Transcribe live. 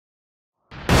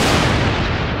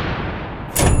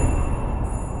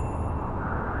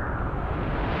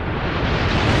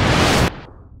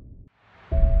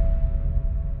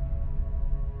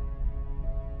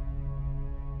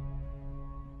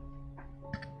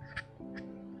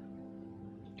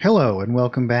Hello, and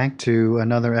welcome back to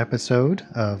another episode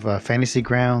of Fantasy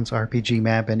Grounds RPG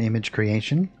Map and Image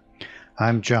Creation.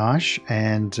 I'm Josh,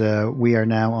 and we are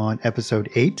now on episode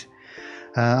 8.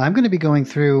 I'm going to be going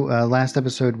through, last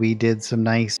episode we did some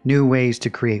nice new ways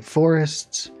to create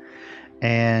forests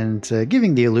and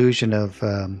giving the illusion of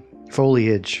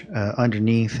foliage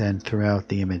underneath and throughout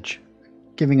the image,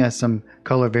 giving us some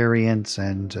color variants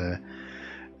and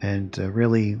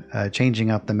really changing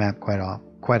up the map quite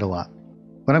a lot.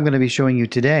 What I'm going to be showing you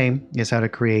today is how to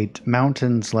create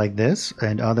mountains like this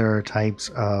and other types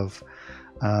of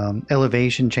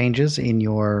elevation changes in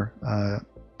your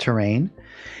terrain.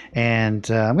 And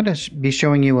I'm going to be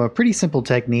showing you a pretty simple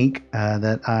technique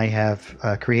that I have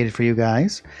created for you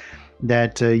guys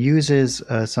that uses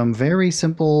some very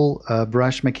simple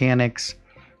brush mechanics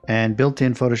and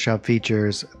built-in Photoshop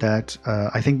features that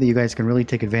I think that you guys can really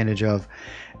take advantage of.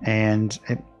 And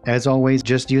as always,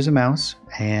 just use a mouse,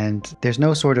 and there's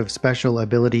no sort of special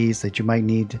abilities that you might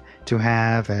need to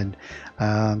have, and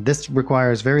this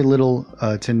requires very little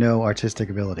to no artistic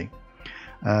ability.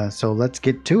 So let's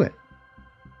get to it.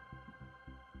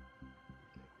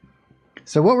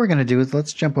 So what we're going to do is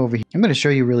let's jump over here. I'm going to show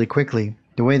you really quickly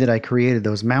the way that I created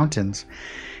those mountains,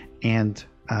 and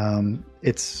I'm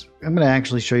going to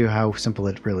actually show you how simple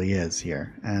it really is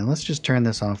here. And let's just turn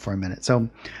this off for a minute. So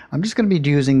I'm just going to be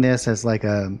using this as like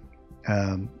a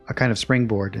kind of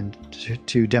springboard and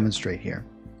to demonstrate here.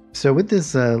 So with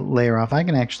this layer off, I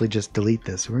can actually just delete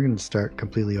this. We're going to start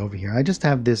completely over here. I just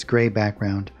have this gray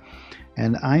background,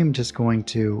 and I'm just going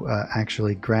to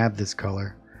actually grab this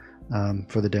color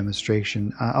for the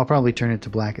demonstration. I'll probably turn it to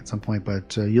black at some point,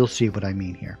 but you'll see what I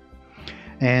mean here.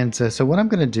 And so what I'm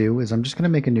going to do is I'm just going to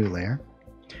make a new layer.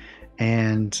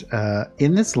 And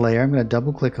in this layer, I'm going to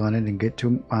double click on it and get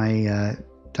to my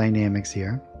dynamics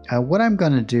here. What I'm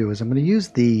going to do is I'm going to use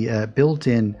the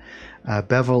built-in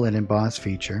bevel and emboss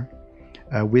feature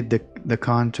with the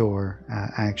contour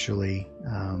actually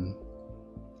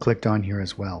clicked on here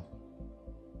as well.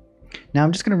 Now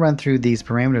I'm just going to run through these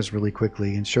parameters really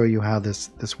quickly and show you how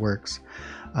this works.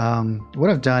 What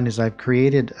I've done is I've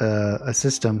created a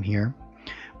system here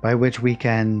by which we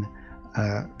can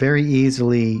very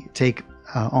easily take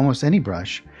almost any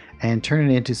brush and turn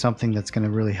it into something that's going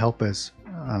to really help us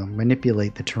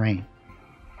manipulate the terrain.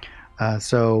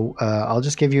 So I'll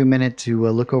just give you a minute to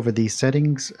look over these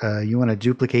settings. You want to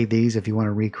duplicate these if you want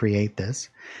to recreate this.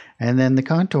 And then the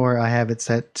contour, I have it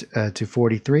set to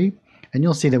 43. And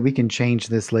you'll see that we can change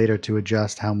this later to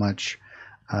adjust how much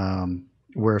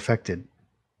we're affected.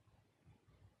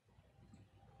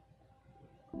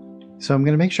 So I'm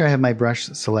going to make sure I have my brush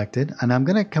selected, and I'm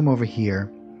going to come over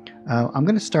here. I'm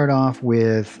going to start off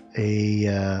with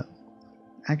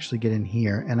actually get in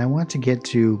here, and I want to get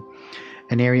to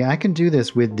an area. I can do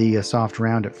this with the soft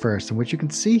round at first, and what you can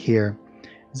see here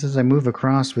is as I move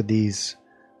across with these,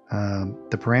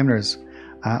 the parameters,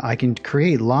 I can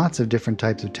create lots of different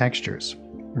types of textures,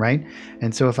 right?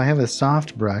 And so if I have a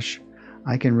soft brush,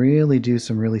 I can really do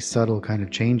some really subtle kind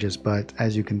of changes, but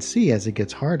as you can see, as it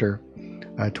gets harder,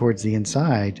 towards the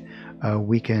inside,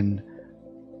 we can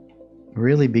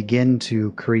really begin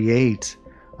to create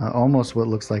almost what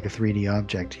looks like a 3D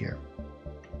object here.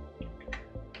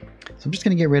 So I'm just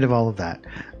going to get rid of all of that.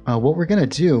 What we're going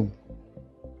to do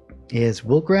is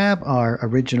we'll grab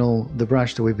the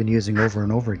brush that we've been using over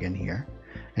and over again here.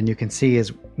 And you can see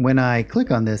is when I click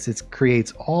on this, it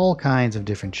creates all kinds of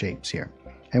different shapes here.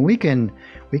 And we can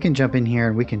jump in here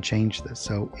and we can change this.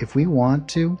 So if we want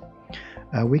to,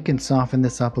 we can soften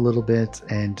this up a little bit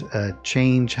and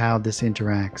change how this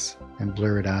interacts and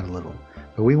blur it out a little.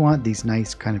 But we want these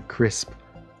nice kind of crisp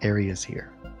areas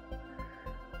here.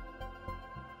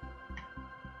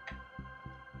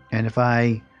 And if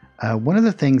one of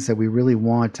the things that we really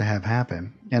want to have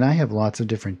happen, and I have lots of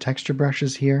different texture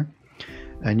brushes here,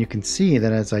 and you can see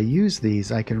that as I use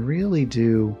these, I can really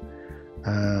do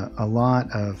a lot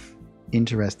of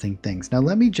interesting things. Now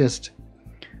let me just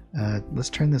let's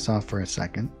turn this off for a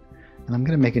second, and I'm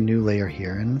going to make a new layer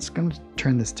here, and it's going to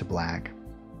turn this to black.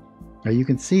 Now you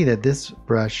can see that this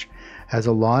brush has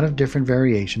a lot of different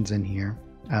variations in here,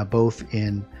 both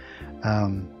in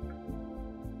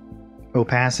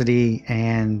opacity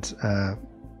and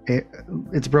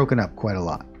it's broken up quite a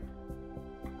lot.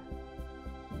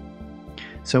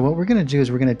 So what we're going to do is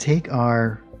we're going to take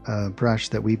our brush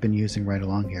that we've been using right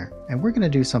along here, and we're going to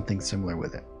do something similar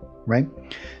with it. Right?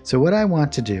 So what I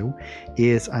want to do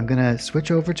is I'm going to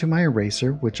switch over to my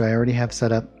eraser, which I already have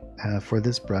set up for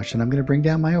this brush, and I'm going to bring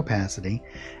down my opacity,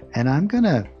 and I'm going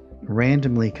to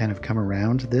randomly kind of come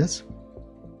around this.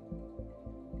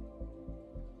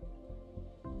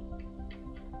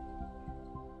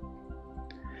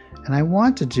 And I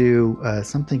want to do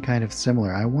something kind of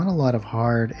similar. I want a lot of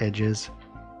hard edges,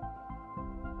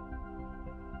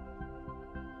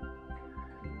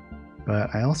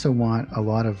 but I also want a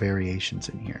lot of variations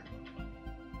in here.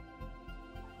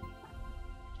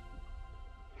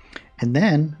 And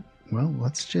then, well,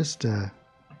 let's just, I'm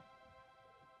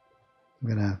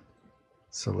gonna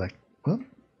select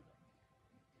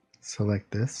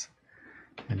this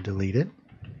and delete it.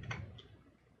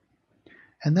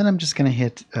 And then I'm just going to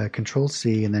hit Control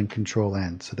C and then Control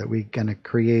N so that we're going to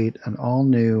create an all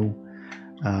new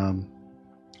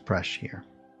brush here.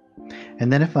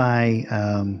 And then if I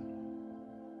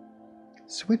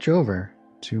switch over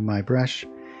to my brush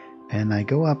and I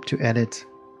go up to Edit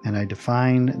and I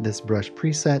define this brush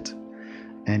preset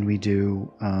and we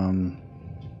do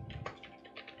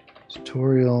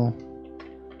tutorial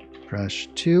brush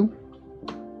 2,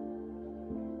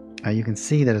 you can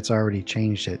see that it's already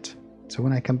changed it. So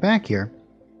when I come back here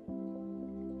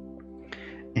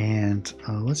and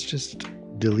let's just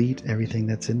delete everything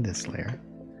that's in this layer,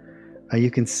 you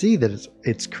can see that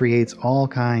it creates all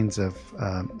kinds of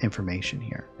information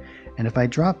here. And if I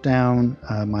drop down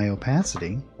my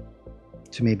opacity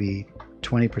to maybe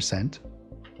 20%,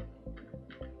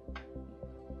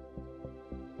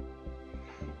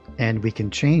 and we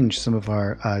can change some of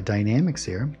our dynamics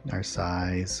here, our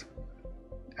size,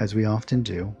 as we often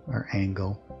do, our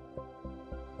angle,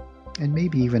 and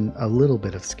maybe even a little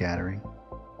bit of scattering.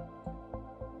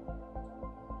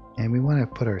 And we want to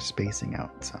put our spacing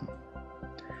out some.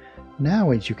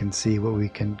 Now, as you can see, what we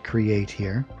can create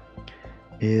here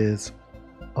is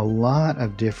a lot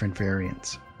of different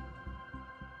variants.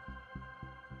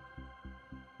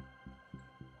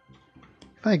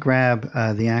 If I grab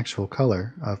the actual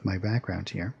color of my background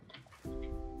here,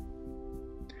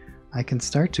 I can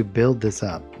start to build this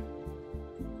up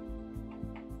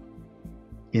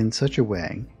in such a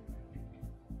way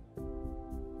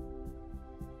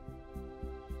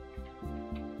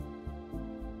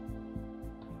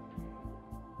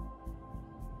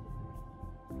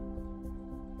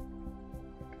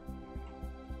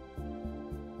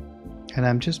and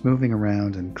I'm just moving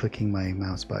around and clicking my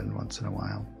mouse button once in a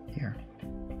while here.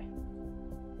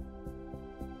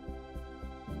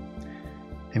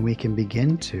 And we can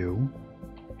begin to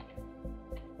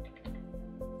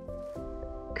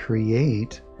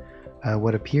create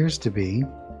what appears to be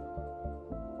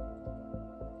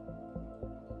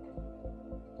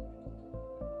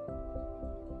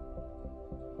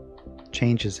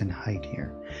changes in height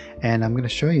here. And I'm going to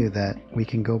show you that we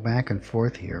can go back and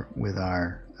forth here with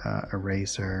our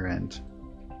eraser, and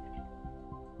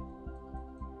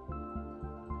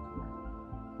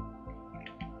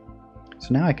so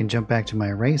now I can jump back to my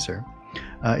eraser.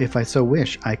 If I so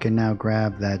wish, I can now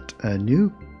grab that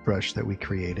new brush that we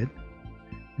created,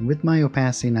 and with my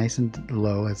opacity nice and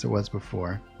low as it was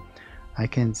before, I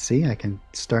can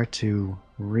start to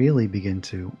really begin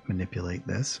to manipulate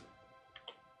this.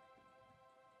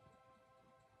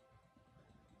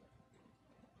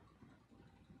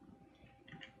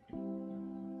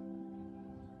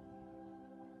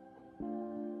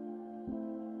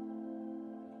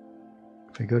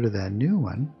 If I go to that new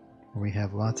one, where we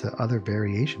have lots of other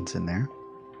variations in there,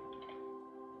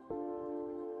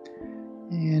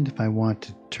 and if I want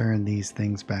to turn these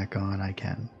things back on, I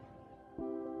can.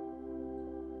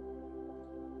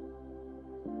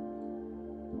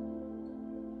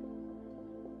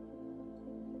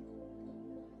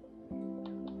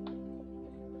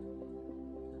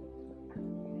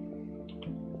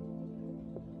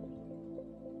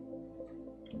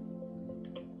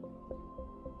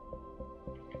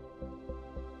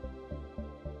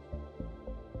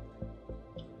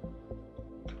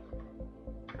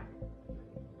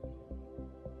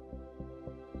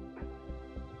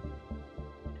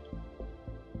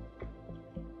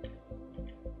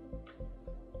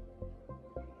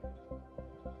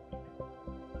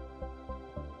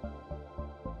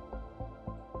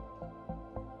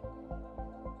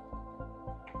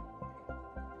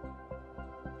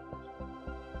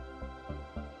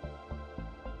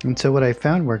 And so what I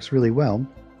found works really well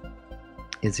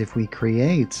is if we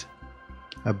create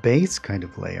a base kind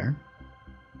of layer.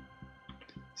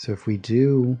 So if we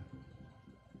do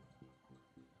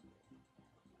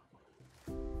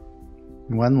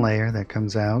one layer that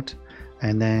comes out,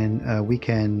 and then we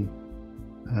can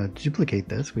duplicate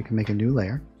this. We can make a new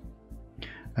layer.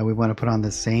 We want to put on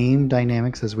the same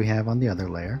dynamics as we have on the other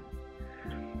layer.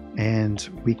 And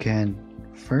we can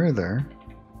further,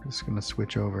 I'm just going to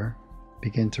switch over,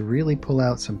 begin to really pull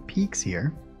out some peaks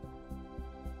here.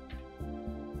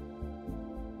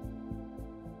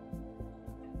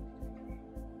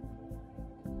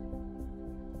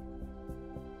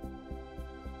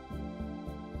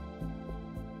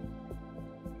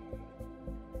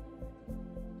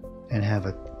 have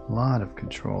a lot of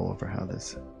control over how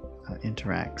this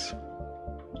interacts.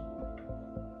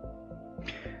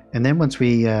 And then once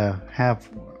we have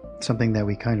something that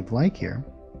we kind of like here,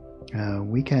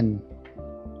 we can,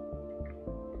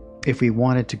 if we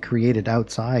wanted to create it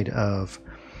outside of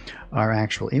our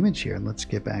actual image here, and let's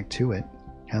get back to it.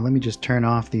 And let me just turn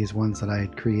off these ones that I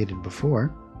had created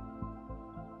before.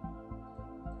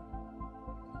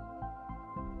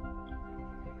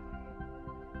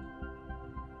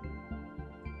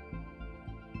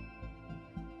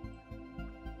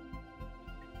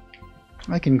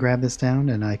 I can grab this down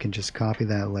and I can just copy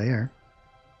that layer.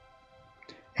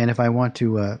 And if I want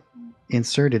to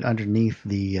insert it underneath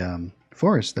the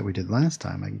forest that we did last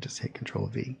time, I can just hit Control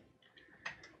V.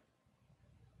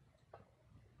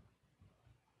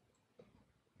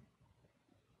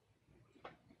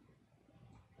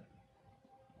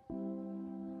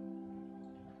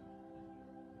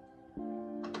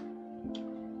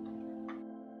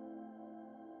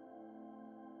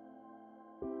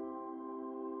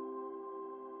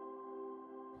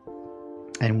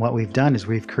 And what we've done is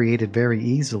we've created very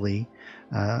easily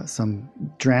some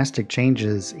drastic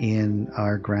changes in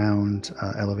our ground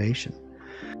elevation.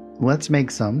 Let's make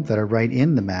some that are right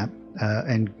in the map,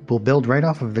 and we'll build right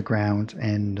off of the ground,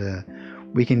 and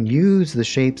we can use the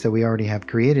shapes that we already have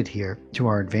created here to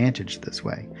our advantage this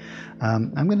way.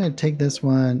 I'm going to take this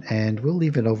one and we'll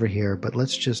leave it over here, but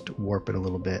let's just warp it a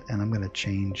little bit, and I'm going to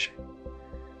change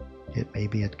it.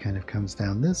 Maybe it kind of comes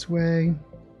down this way.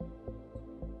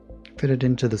 Fit it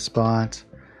into the spot.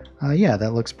 Yeah,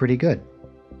 that looks pretty good.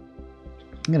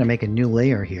 I'm going to make a new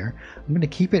layer here. I'm going to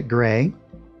keep it gray.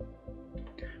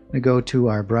 I'm going to go to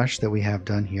our brush that we have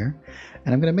done here,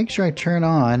 and I'm going to make sure I turn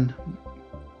on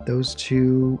those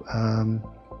two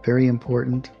very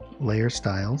important layer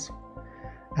styles,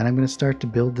 and I'm going to start to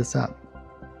build this up.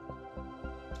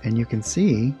 And you can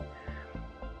see,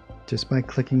 just by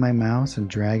clicking my mouse and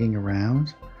dragging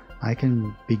around, I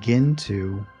can begin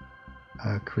to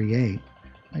create.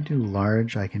 I do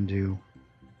large, I can do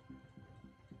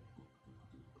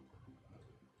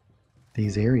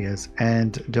these areas,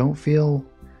 and don't feel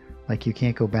like you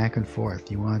can't go back and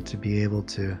forth. You want to be able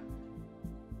to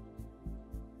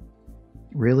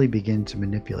really begin to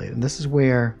manipulate, and this is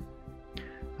where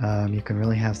you can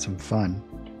really have some fun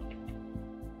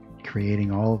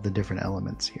creating all of the different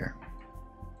elements here.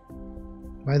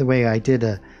 By the way, I did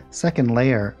a second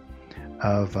layer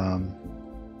of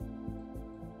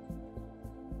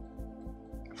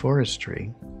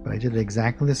forestry, but I did it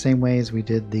exactly the same way as we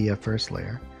did the first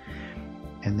layer,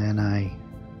 and then I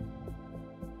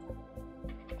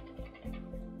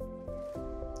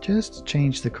just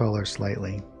changed the color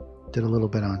slightly, did a little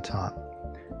bit on top.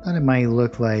 Thought it might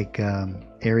look like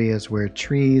areas where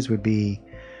trees would be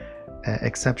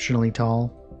exceptionally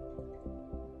tall.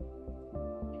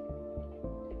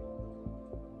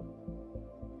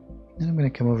 And I'm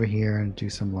going to come over here and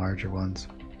do some larger ones.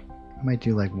 I might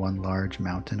do like one large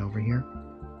mountain over here.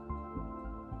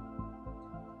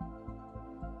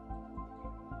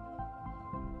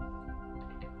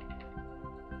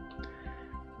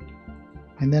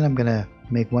 And then I'm going to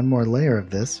make one more layer of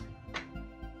this.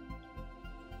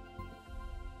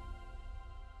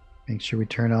 Make sure we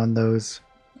turn on those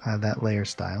that layer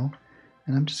style.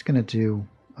 And I'm just going to do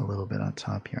a little bit on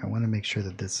top here. I want to make sure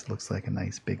that this looks like a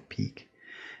nice big peak.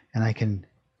 And I can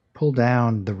pull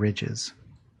down the ridges.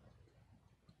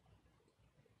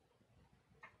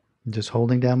 I'm just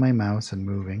holding down my mouse and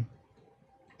moving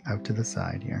out to the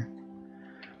side here.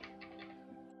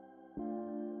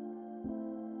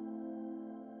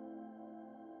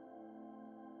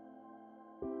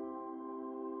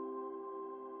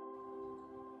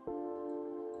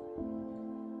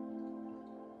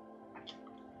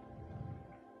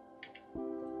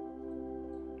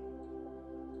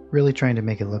 Really trying to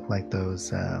make it look like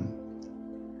those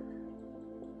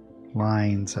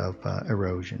lines of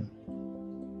erosion.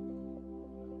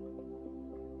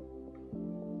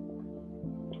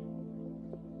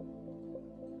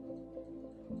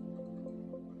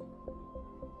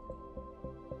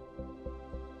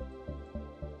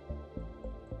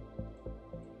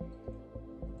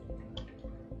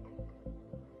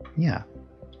 Yeah.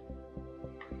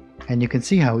 And you can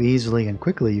see how easily and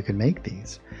quickly you can make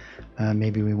these.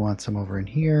 Maybe we want some over in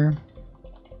here.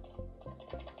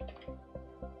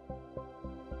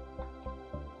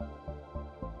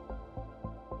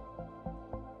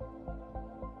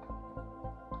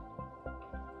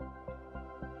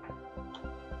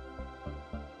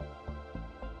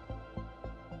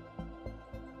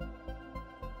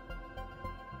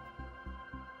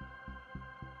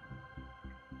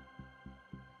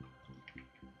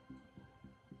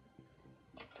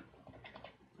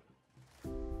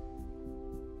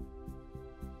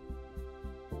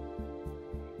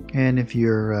 And if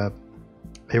your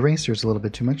eraser is a little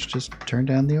bit too much, just turn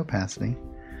down the opacity.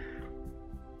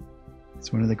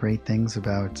 It's one of the great things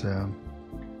about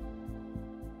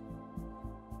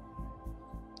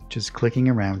just clicking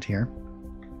around here.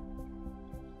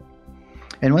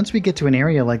 And once we get to an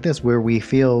area like this where we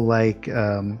feel like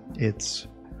it's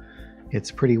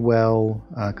pretty well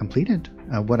completed,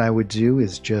 what I would do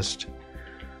is just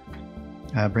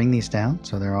bring these down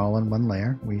so they're all in one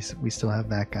layer. We still have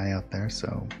that guy up there,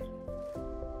 so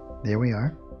there we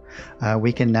are.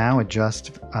 We can now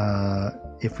adjust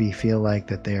if we feel like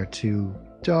that they are too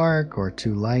dark or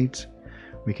too light.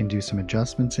 We can do some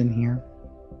adjustments in here.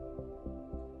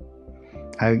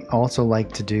 I also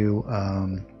like to do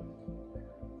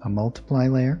a multiply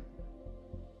layer,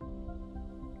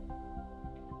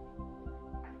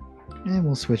 and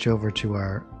we'll switch over to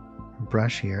our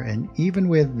brush here. And even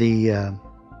with the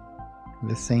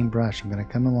same brush, I'm going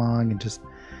to come along and just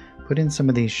put in some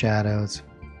of these shadows.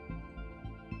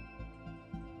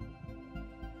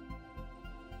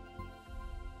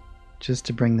 Just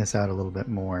to bring this out a little bit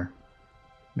more,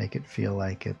 make it feel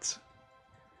like it's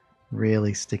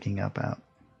really sticking up out.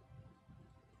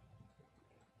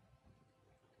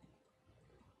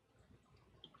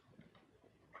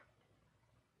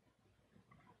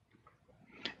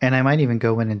 And I might even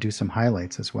go in and do some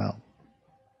highlights as well.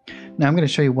 Now I'm going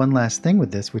to show you one last thing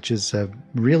with this, which is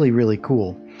really, really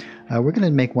cool. We're going to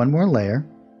make one more layer.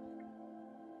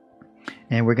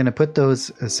 And we're going to put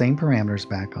those same parameters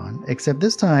back on, except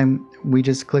this time we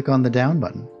just click on the down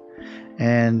button.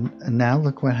 And now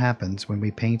look what happens when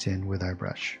we paint in with our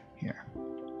brush here.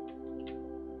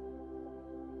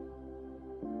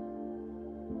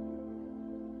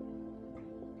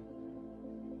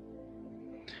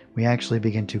 We actually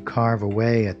begin to carve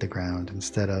away at the ground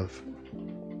instead of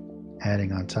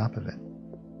adding on top of it.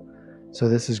 So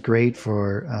this is great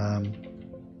for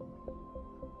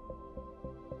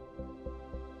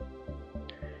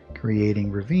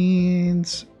creating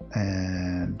ravines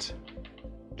and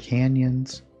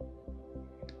canyons.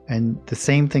 And the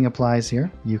same thing applies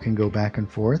here. You can go back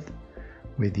and forth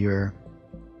with your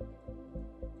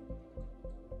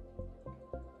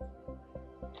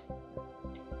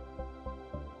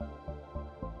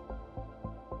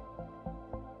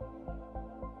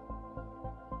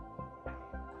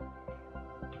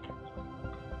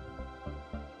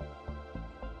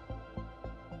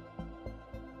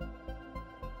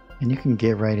and you can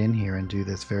get right in here and do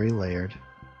this very layered.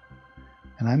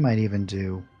 And I might even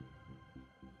do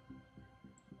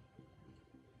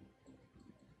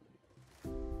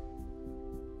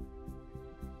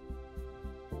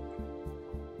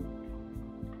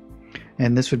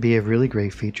and this would be a really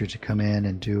great feature to come in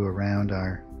and do around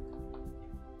our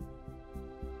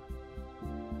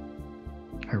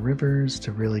rivers,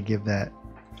 to really give that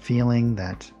feeling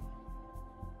that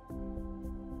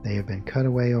they have been cut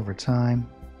away over time.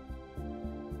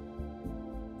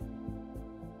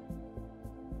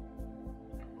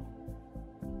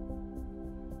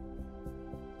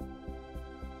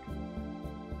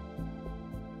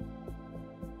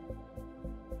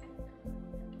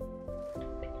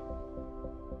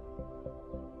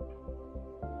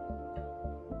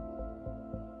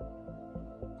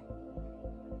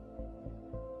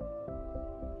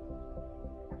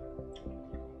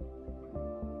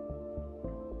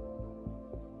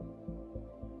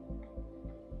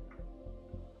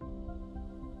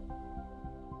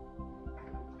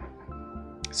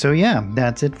 So yeah,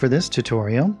 that's it for this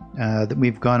tutorial. That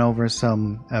we've gone over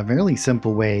some fairly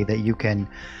simple way that you can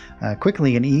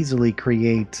quickly and easily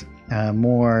create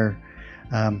more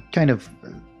kind of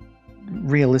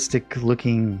realistic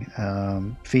looking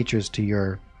features to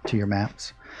your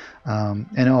maps.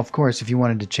 And of course, if you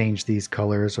wanted to change these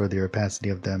colors or the opacity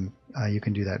of them, you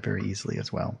can do that very easily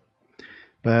as well.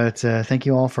 But thank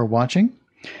you all for watching,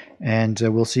 and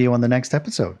we'll see you on the next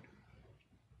episode.